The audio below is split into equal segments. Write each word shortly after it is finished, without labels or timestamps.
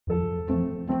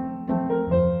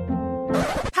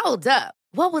Hold up.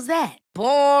 What was that?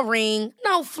 Boring.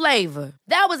 No flavor.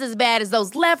 That was as bad as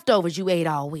those leftovers you ate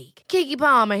all week. Keke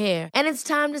Palmer here, and it's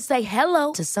time to say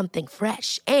hello to something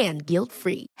fresh and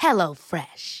guilt-free. Hello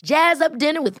Fresh. Jazz up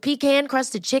dinner with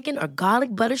pecan-crusted chicken or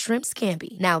garlic butter shrimp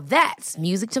scampi. Now that's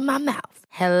music to my mouth.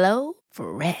 Hello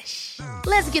Fresh.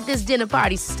 Let's get this dinner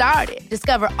party started.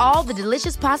 Discover all the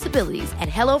delicious possibilities at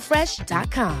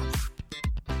hellofresh.com.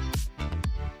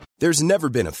 There's never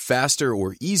been a faster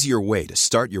or easier way to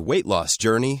start your weight loss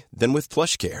journey than with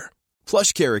PlushCare.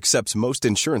 PlushCare accepts most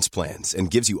insurance plans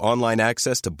and gives you online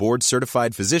access to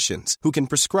board-certified physicians who can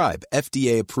prescribe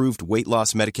FDA-approved weight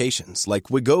loss medications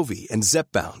like Wegovy and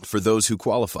Zepbound for those who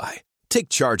qualify. Take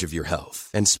charge of your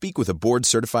health and speak with a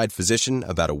board-certified physician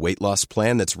about a weight loss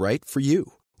plan that's right for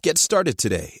you. Get started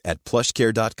today at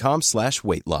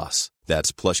plushcare.com/weight loss.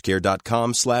 That's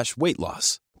plushcare.com/weight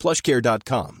loss.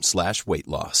 plushcare.com/weight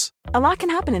loss. A lot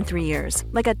can happen in 3 years,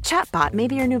 like a chatbot may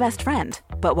be your new best friend.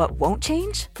 But what won't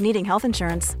change? Needing health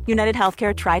insurance. United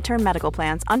Healthcare Tri-Term Medical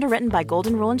Plans, underwritten by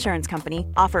Golden Rule Insurance Company,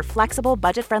 offer flexible,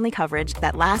 budget-friendly coverage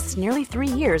that lasts nearly 3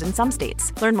 years in some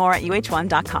states. Learn more at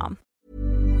uh1.com.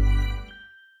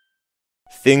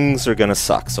 Things are going to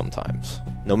suck sometimes,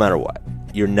 no matter what.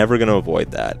 You're never going to avoid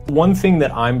that. One thing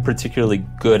that I'm particularly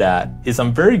good at is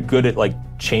I'm very good at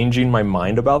changing my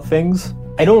mind about things.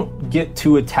 I don't get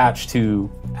too attached to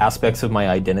aspects of my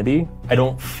identity. I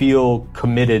don't feel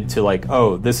committed to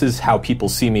oh, this is how people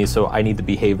see me, so I need to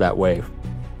behave that way.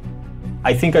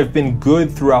 I think I've been good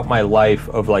throughout my life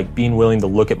of being willing to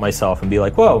look at myself and be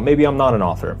well, maybe I'm not an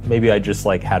author. Maybe I just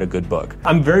had a good book.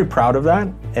 I'm very proud of that,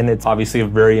 and it's obviously a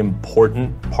very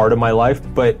important part of my life,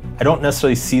 but I don't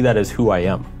necessarily see that as who I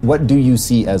am. What do you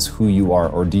see as who you are,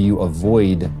 or do you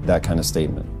avoid that kind of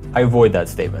statement? I avoid that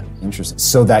statement. Interesting.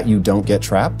 So that you don't get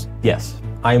trapped? Yes.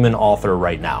 I'm an author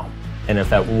right now. And if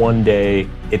that one day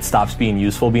it stops being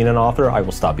useful being an author, I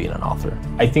will stop being an author.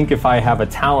 I think if I have a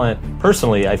talent,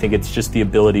 personally, I think it's just the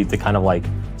ability to kind of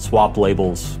swap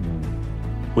labels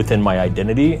within my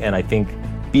identity. And I think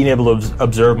being able to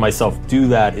observe myself do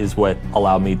that is what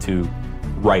allowed me to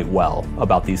write well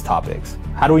about these topics.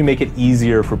 How do we make it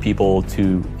easier for people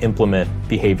to implement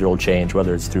behavioral change,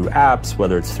 whether it's through apps,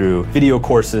 whether it's through video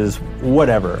courses,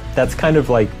 whatever? That's kind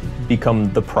of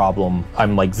become the problem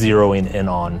I'm zeroing in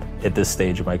on at this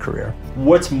stage of my career.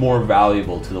 What's more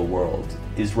valuable to the world?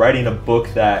 Is writing a book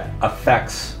that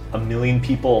affects 1 million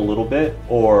people a little bit,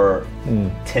 or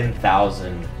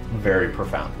 10,000 very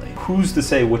profoundly? Who's to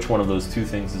say which one of those two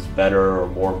things is better or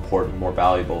more important, more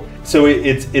valuable? So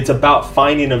it's about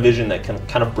finding a vision that can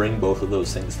kind of bring both of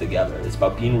those things together. It's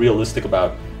about being realistic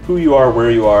about who you are,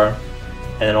 where you are,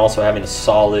 and then also having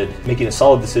making a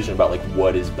solid decision about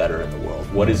what is better in the world,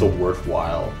 what is a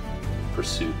worthwhile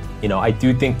pursuit. I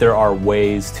do think there are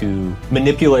ways to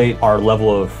manipulate our level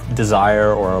of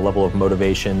desire or our level of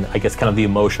motivation, I guess kind of the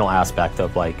emotional aspect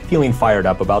of feeling fired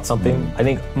up about something. I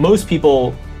think most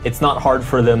people, it's not hard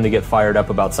for them to get fired up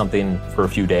about something for a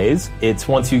few days. It's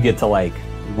once you get to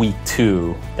week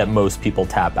 2 that most people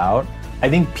tap out. I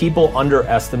think people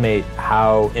underestimate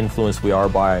how influenced we are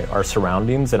by our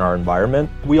surroundings and our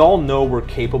environment. We all know we're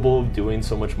capable of doing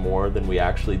so much more than we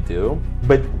actually do,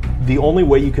 but the only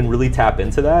way you can really tap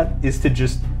into that is to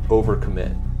just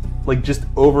overcommit.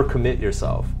 Just overcommit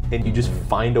yourself, and you just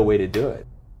find a way to do it.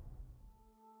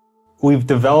 We've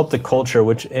developed a culture,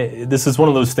 which this is one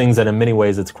of those things that in many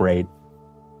ways it's great,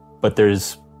 but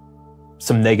there's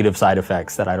some negative side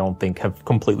effects that I don't think have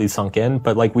completely sunk in.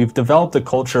 But we've developed a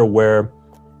culture where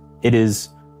it is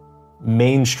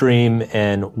mainstream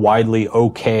and widely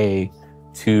okay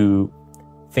to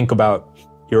think about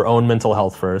your own mental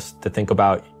health first, to think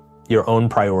about your own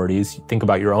priorities, think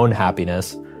about your own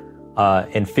happiness,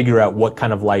 and figure out what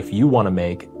kind of life you want to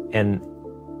make. And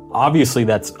obviously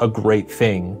that's a great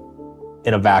thing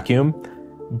in a vacuum,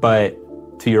 but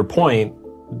to your point,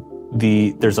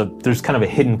 there's kind of a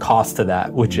hidden cost to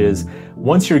that, which is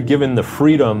once you're given the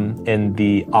freedom and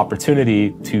the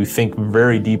opportunity to think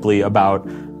very deeply about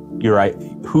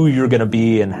who you're going to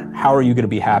be and how are you going to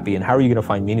be happy and how are you going to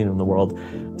find meaning in the world,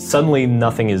 suddenly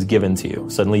nothing is given to you.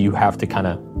 Suddenly you have to kind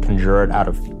of conjure it out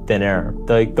of thin air.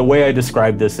 The way I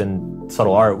described this in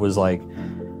Subtle Art was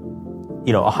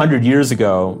 100 years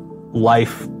ago,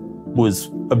 life was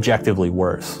objectively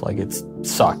worse. It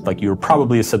sucked. You were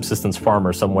probably a subsistence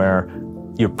farmer somewhere.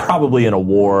 You're probably in a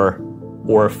war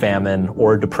or a famine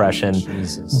or a depression.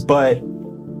 Jesus. But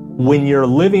when you're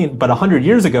living, 100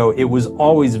 years ago, it was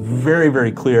always very,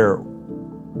 very clear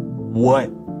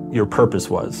what your purpose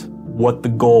was, what the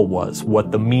goal was,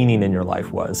 what the meaning in your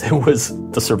life was. It was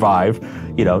to survive,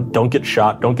 don't get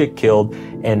shot, don't get killed,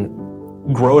 and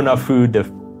grow enough food to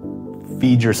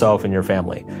feed yourself and your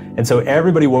family. And so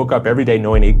everybody woke up every day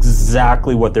knowing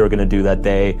exactly what they were going to do that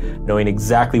day, knowing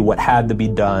exactly what had to be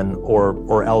done,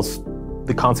 or else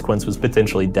the consequence was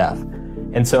potentially death.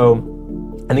 And so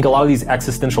I think a lot of these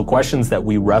existential questions that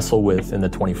we wrestle with in the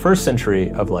 21st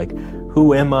century of like,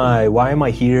 who am I? Why am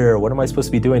I here? What am I supposed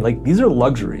to be doing? Like, these are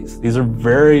luxuries. These are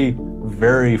very,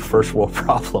 very first world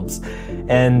problems.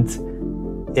 And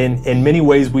in many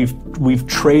ways, we've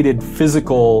traded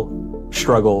physical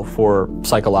struggle for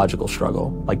psychological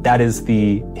struggle. Like, that is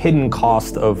the hidden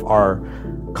cost of our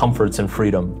comforts and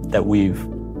freedom that we've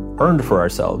earned for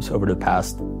ourselves over the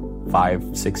past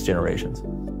 5-6 generations.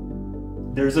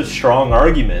 There's a strong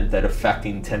argument that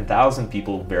affecting 10,000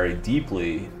 people very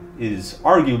deeply is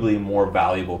arguably a more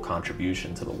valuable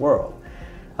contribution to the world.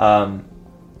 And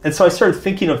so I started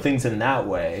thinking of things in that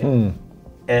way.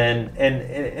 And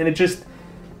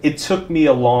it took me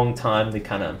a long time to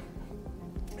kind of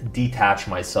detach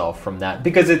myself from that,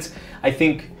 because I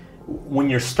think when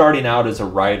you're starting out as a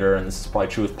writer, and this is probably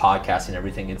true with podcasting and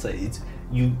everything,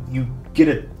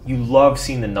 you love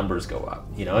seeing the numbers go up.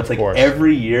 You know, it's like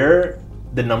every year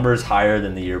the number is higher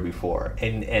than the year before,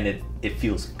 and it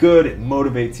feels good, it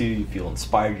motivates you, you feel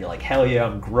inspired, you're like, hell yeah,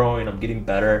 I'm growing, I'm getting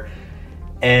better.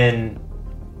 And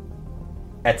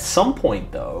at some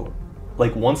point though,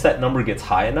 like once that number gets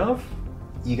high enough,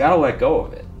 you gotta let go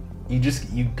of it.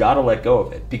 You gotta let go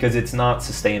of it, because it's not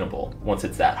sustainable once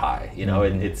it's that high. You know,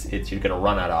 it's you're gonna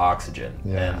run out of oxygen.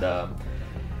 Yeah.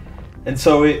 And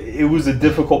so it was a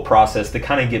difficult process to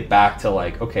kind of get back to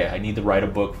like, okay, I need to write a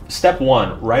book. Step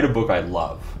one, write a book I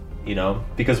love. You know,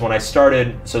 because when I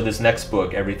started, so this next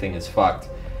book, Everything is Fucked,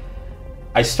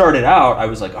 I started out, I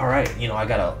was like, all right, you know, I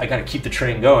gotta keep the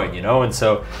train going, you know, and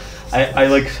so I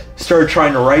like started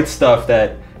trying to write stuff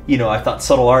that, you know, I thought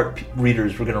subtle art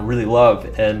readers were gonna really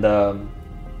love, and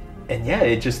yeah,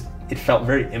 it felt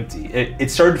very empty. It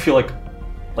started to feel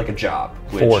like a job,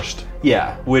 forced.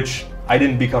 Yeah, which I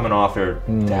didn't become an author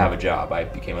to have a job. I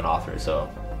became an author, so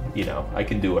you know, I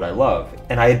can do what I love.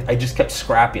 And I just kept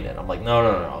scrapping it. I'm like,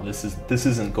 no, this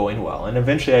isn't going well. And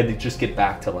eventually I had to just get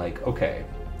back to like, okay,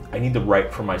 I need to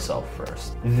write for myself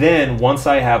first. Then once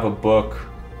I have a book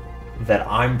that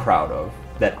I'm proud of,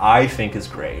 that I think is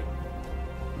great,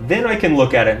 then I can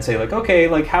look at it and say like, okay,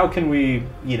 like how can we,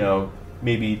 you know,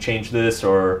 maybe change this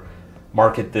or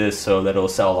market this so that it'll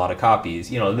sell a lot of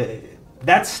copies. You know,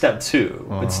 that's step two.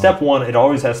 But step one, it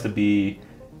always has to be,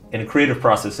 in a creative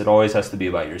process, it always has to be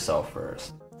about yourself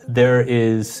first. There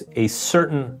is a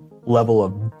certain level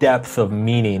of depth of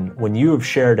meaning when you have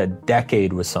shared a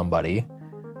decade with somebody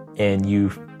and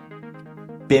you've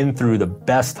been through the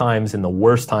best times and the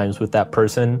worst times with that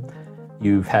person.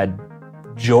 You've had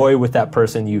joy with that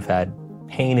person. You've had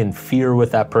pain and fear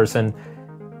with that person,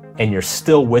 and you're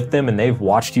still with them and they've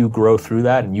watched you grow through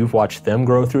that and you've watched them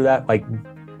grow through that. Like,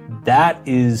 that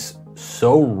is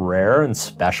so rare and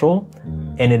special,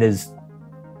 and it is,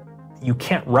 you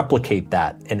can't replicate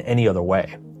that in any other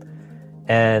way.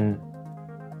 And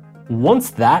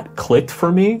once that clicked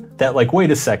for me, that like,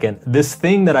 wait a second, this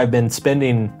thing that I've been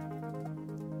spending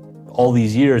all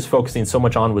these years focusing so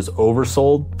much on was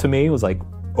oversold to me, was like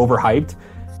overhyped,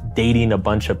 dating a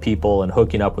bunch of people and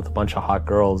hooking up with a bunch of hot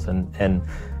girls and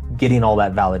getting all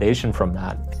that validation from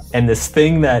that. And this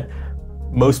thing that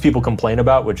most people complain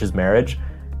about, which is marriage,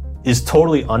 is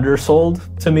totally undersold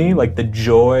to me. Like the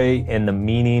joy and the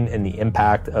meaning and the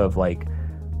impact of like,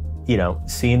 you know,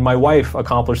 seeing my wife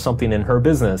accomplish something in her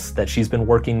business that she's been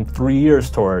working 3 years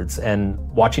towards, and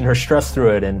watching her stress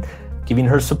through it and giving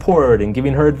her support and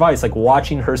giving her advice, like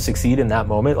watching her succeed in that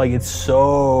moment, like it's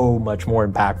so much more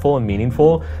impactful and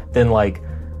meaningful than like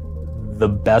the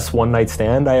best one night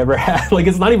stand I ever had. Like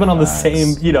it's not even on the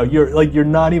same, you know, you're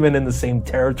not even in the same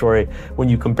territory when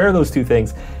you compare those two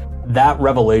things. That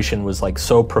revelation was like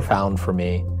so profound for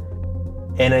me.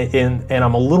 And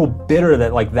I'm a little bitter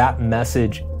that like that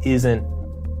message isn't,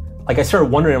 like I started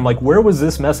wondering, I'm like, where was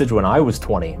this message when I was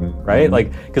 20, right?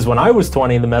 Like, because when I was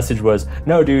 20, the message was,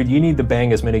 no, dude, you need to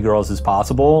bang as many girls as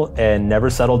possible and never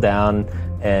settle down.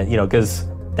 And, you know, because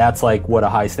that's like what a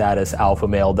high status alpha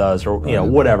male does, or, you know,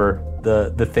 whatever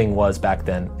the thing was back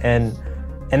then. And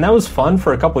that was fun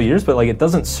for a couple of years, but like, it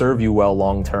doesn't serve you well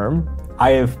long-term.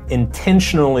 I have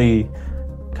intentionally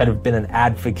kind of been an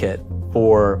advocate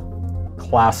for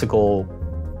classical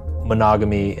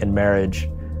monogamy and marriage,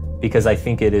 because I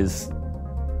think it is,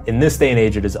 in this day and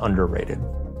age, it is underrated.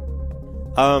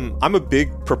 I'm a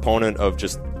big proponent of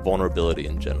just vulnerability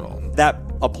in general. That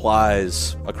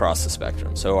applies across the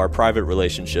spectrum. So our private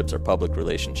relationships, our public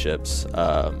relationships,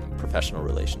 professional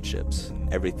relationships,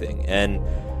 everything. And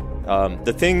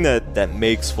the thing that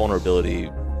makes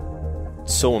vulnerability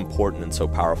so important and so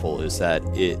powerful is that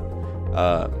it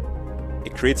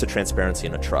creates a transparency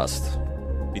and a trust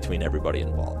between everybody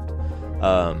involved.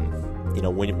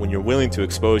 When you're willing to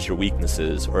expose your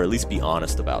weaknesses, or at least be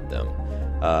honest about them,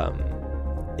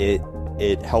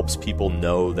 it helps people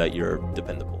know that you're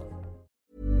dependable.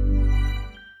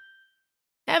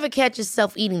 Ever catch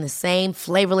yourself eating the same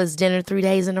flavorless dinner 3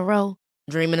 days in a row?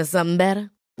 Dreaming of something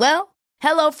better? Well,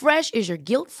 HelloFresh is your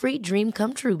guilt-free dream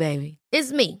come true, baby.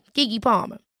 It's me, Keke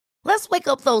Palmer. Let's wake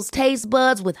up those taste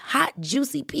buds with hot,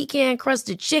 juicy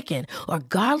pecan-crusted chicken or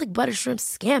garlic butter shrimp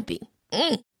scampi.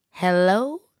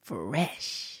 Hello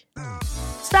Fresh.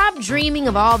 Stop dreaming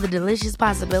of all the delicious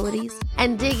possibilities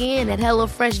and dig in at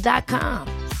HelloFresh.com.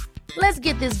 Let's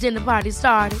get this dinner party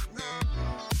started.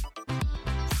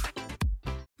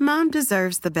 Mom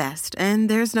deserves the best, and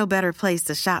there's no better place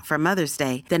to shop for Mother's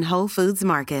Day than Whole Foods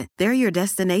Market. They're your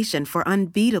destination for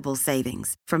unbeatable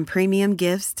savings, from premium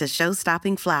gifts to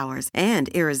show-stopping flowers and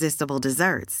irresistible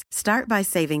desserts. Start by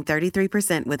saving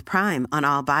 33% with Prime on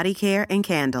all body care and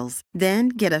candles. Then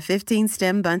get a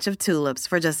 15-stem bunch of tulips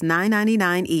for just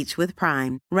 $9.99 each with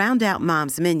Prime. Round out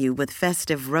Mom's menu with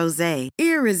festive rosé,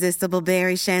 irresistible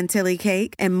berry chantilly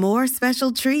cake, and more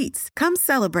special treats. Come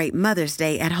celebrate Mother's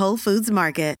Day at Whole Foods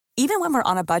Market. Even when we're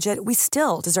on a budget, we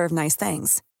still deserve nice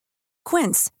things.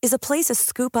 Quince is a place to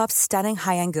scoop up stunning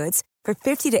high-end goods for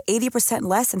 50 to 80%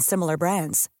 less than similar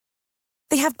brands.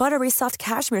 They have buttery soft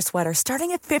cashmere sweaters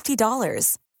starting at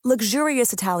 $50,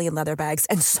 luxurious Italian leather bags,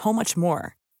 and so much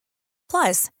more.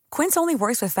 Plus, Quince only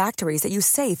works with factories that use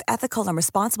safe, ethical, and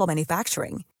responsible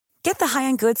manufacturing. Get the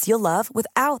high-end goods you'll love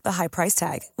without the high price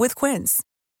tag with Quince.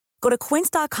 Go to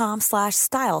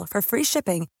quince.com/style for free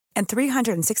shipping and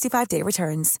 365-day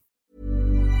returns.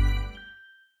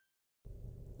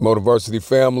 Motiversity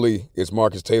family, it's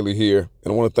Marcus Taylor here,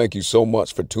 and I want to thank you so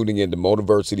much for tuning in to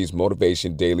Motiversity's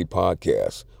Motivation Daily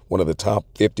Podcast, one of the top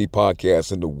 50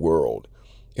 podcasts in the world.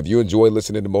 If you enjoy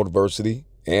listening to Motiversity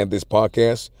and this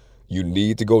podcast, you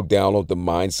need to go download the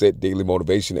Mindset Daily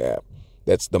Motivation app.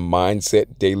 That's the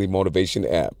Mindset Daily Motivation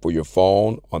app for your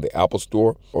phone on the Apple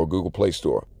Store or Google Play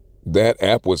Store. That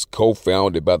app was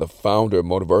co-founded by the founder of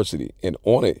Motiversity, and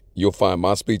on it, you'll find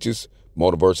my speeches,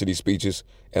 Motiversity speeches,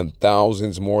 and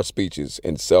thousands more speeches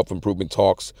and self-improvement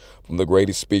talks from the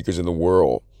greatest speakers in the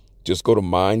world. Just go to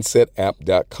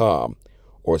mindsetapp.com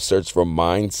or search for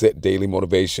Mindset Daily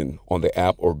Motivation on the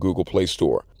app or Google Play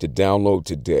Store to download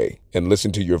today and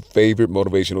listen to your favorite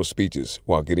motivational speeches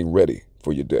while getting ready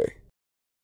for your day.